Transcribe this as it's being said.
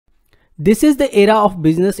This is the era of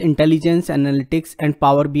business intelligence analytics, and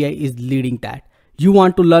Power BI is leading that. You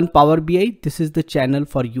want to learn Power BI? This is the channel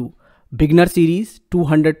for you. Beginner series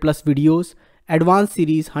 200 plus videos, advanced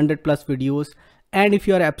series 100 plus videos, and if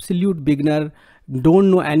you are absolute beginner,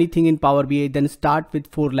 don't know anything in Power BI, then start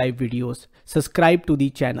with 4 live videos. Subscribe to the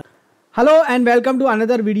channel. Hello and welcome to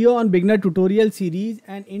another video on beginner tutorial series,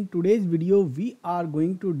 and in today's video we are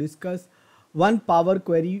going to discuss one Power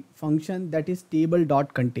Query function, that is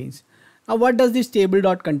Table.Contains. Now what does this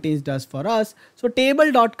Table.Contains does for us? So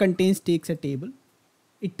Table.Contains takes a table,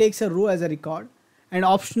 it takes a row as a record, and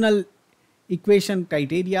optional equation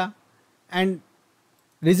criteria, and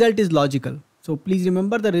result is logical. So please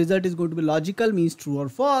remember, the result is going to be logical, means true or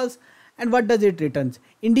false. And what does it returns?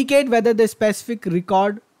 Indicate whether the specific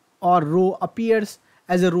record or row appears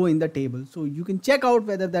as a row in the table. So you can check out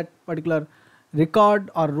whether that particular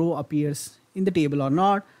record or row appears in the table or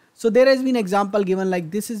not. So there has been example given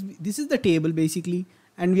like this is the table basically,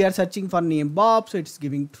 and we are searching for name Bob, so it's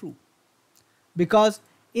giving true because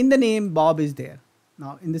in the name Bob is there.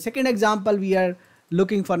 Now in the second example we are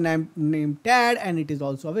looking for name Tad, and it is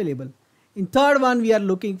also available. In third one we are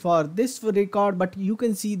looking for this record, but you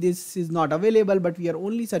can see this is not available, but we are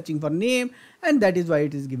only searching for name, and that is why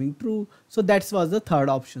it is giving true. So that was the third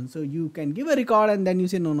option. So you can give a record and then you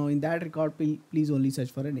say no, in that record please only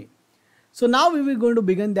search for a name. So now we will going to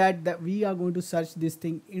begin that we are going to search this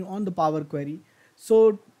thing on the Power Query.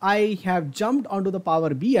 So I have jumped onto the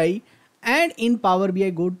Power BI, and in Power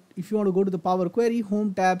BI if you want to go to the Power Query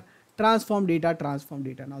home tab, transform data.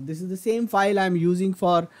 Now this is the same file I am using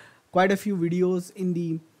for quite a few videos in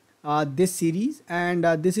the this series, and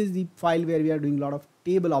this is the file where we are doing a lot of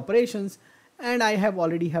table operations, and I have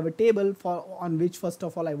already have a table on which first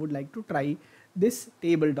of all I would like to try this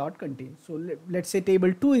Table.Contains. So let's say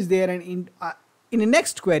table 2 is there, and in a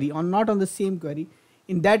next query, not on the same query,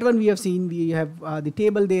 in that one we have seen we have the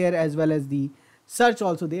table there as well as the search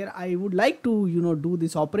also there. I would like to do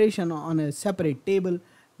this operation on a separate table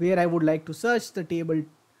where I would like to search the table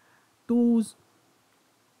 2's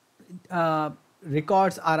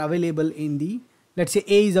records are available in the, let's say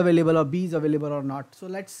A is available or B is available or not. So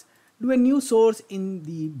let's do a new source in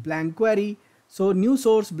the blank query. So new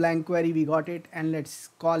source blank query, we got it, and let's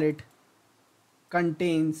call it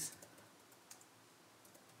contains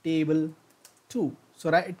table 2.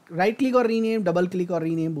 So right click or rename, double click or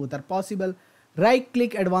rename, both are possible. Right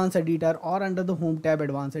click advanced editor, or under the home tab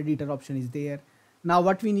advanced editor option is there. Now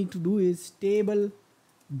what we need to do is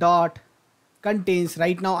Table.Contains.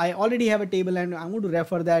 Right now I already have a table and I'm going to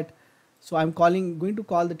refer that. So I'm going to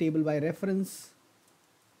call the table by reference,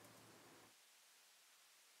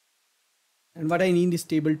 and what I need is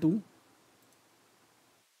table 2,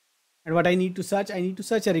 and what I need to search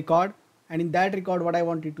a record, and in that record what I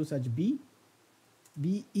wanted to search B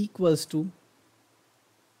equals to,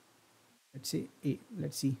 let's say A.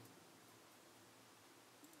 Let's see.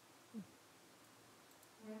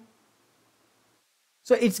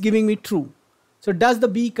 So it's giving me true. So does the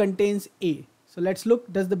B contains A? So let's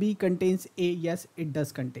look, does the B contains A? Yes, it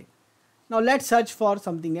does contain. Now let's search for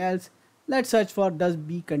something else. Let's search for does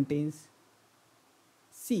B contains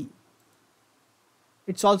C?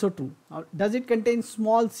 It's also true. Now does it contain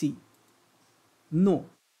small c? No.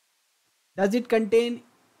 Does it contain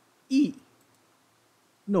E?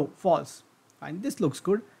 No, false. Fine, this looks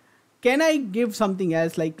good. Can I give something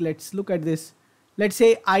else? Like let's look at this. Let's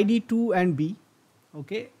say ID 2 and B.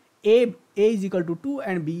 Okay, A is equal to 2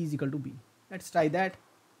 and B is equal to B. Let's try that.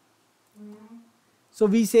 So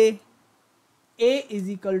we say A is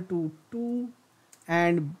equal to 2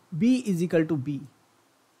 and B is equal to B.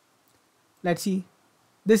 Let's see.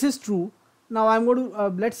 This is true. Now I'm going to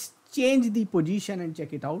let's change the position and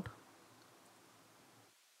check it out.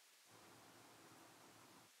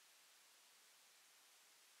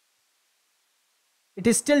 It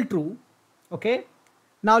is still true. Okay.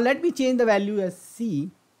 Now let me change the value as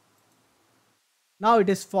C. Now it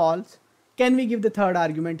is false. Can we give the third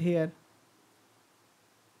argument here?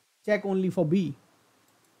 Check only for B.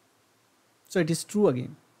 So it is true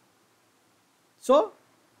again. So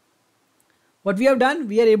what we have done,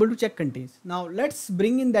 we are able to check contains. Now let's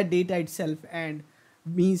bring in that data itself, and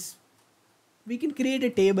means we can create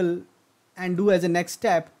a table and do as a next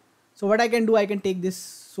step. So what I can do, I can take this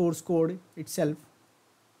source code itself,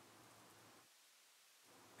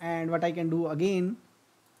 and what I can do again,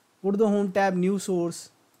 go to the home tab, new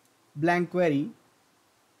source, blank query,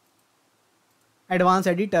 advanced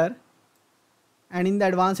editor, and in the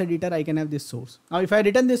advanced editor I can have this source. Now if I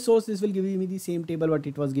return this source, this will give me the same table what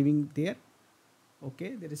it was giving there.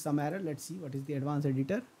 Okay, there is some error. Let's see what is the advanced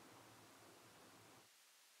editor.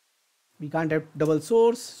 We can't have double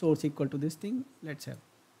source equal to this thing. Let's have.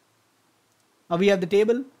 Now we have the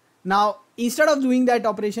table. Now instead of doing that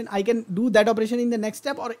operation, I can do that operation in the next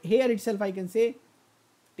step, or here itself I can say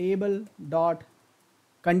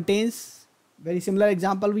table.contains. Very similar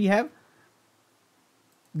example we have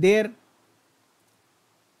there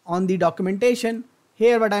on the documentation.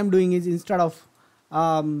 Here what I'm doing is, instead of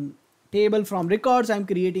table from records, I'm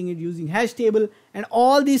creating it using hash table, and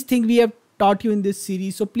all these things we have taught you in this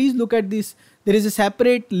series. So please look at this. There is a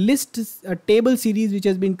separate list, a table series which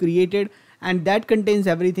has been created, and that contains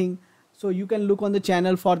everything. So you can look on the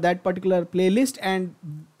channel for that particular playlist, and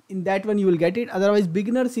in that one you will get it. Otherwise,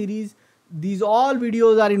 beginner series, these all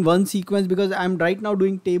videos are in one sequence, because I'm right now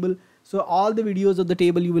doing table. So all the videos of the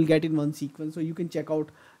table you will get in one sequence. So you can check out.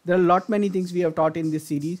 There are many things we have taught in this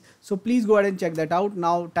series. So please go ahead and check that out.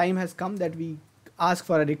 Now time has come that we ask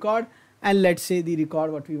for a record, and let's say the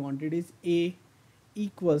record what we wanted is a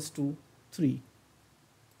equals to 3.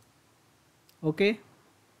 Okay,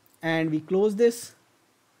 and we close this.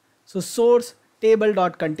 So source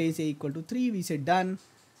table.contains a equal to 3. We say done,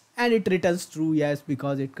 and it returns true, yes,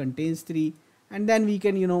 because it contains 3. And then we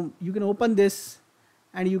can, you can open this,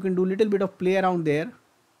 and you can do a little bit of play around there.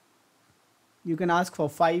 You can ask for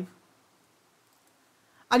 5.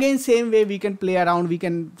 Again, same way we can play around. We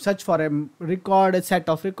can search for a record, a set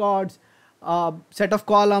of records, set of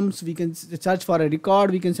columns. We can search for a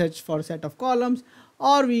record. We can search for a set of columns,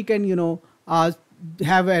 or we can,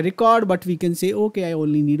 have a record, but we can say, okay, I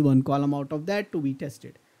only need 1 column out of that to be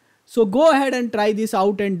tested. So go ahead and try this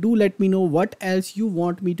out, and do let me know what else you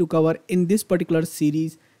want me to cover in this particular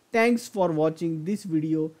series. Thanks for watching this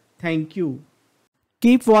video. Thank you.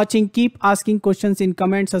 Keep watching, keep asking questions in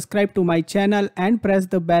comments, subscribe to my channel and press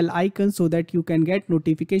the bell icon so that you can get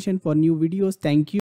notification for new videos. Thank you.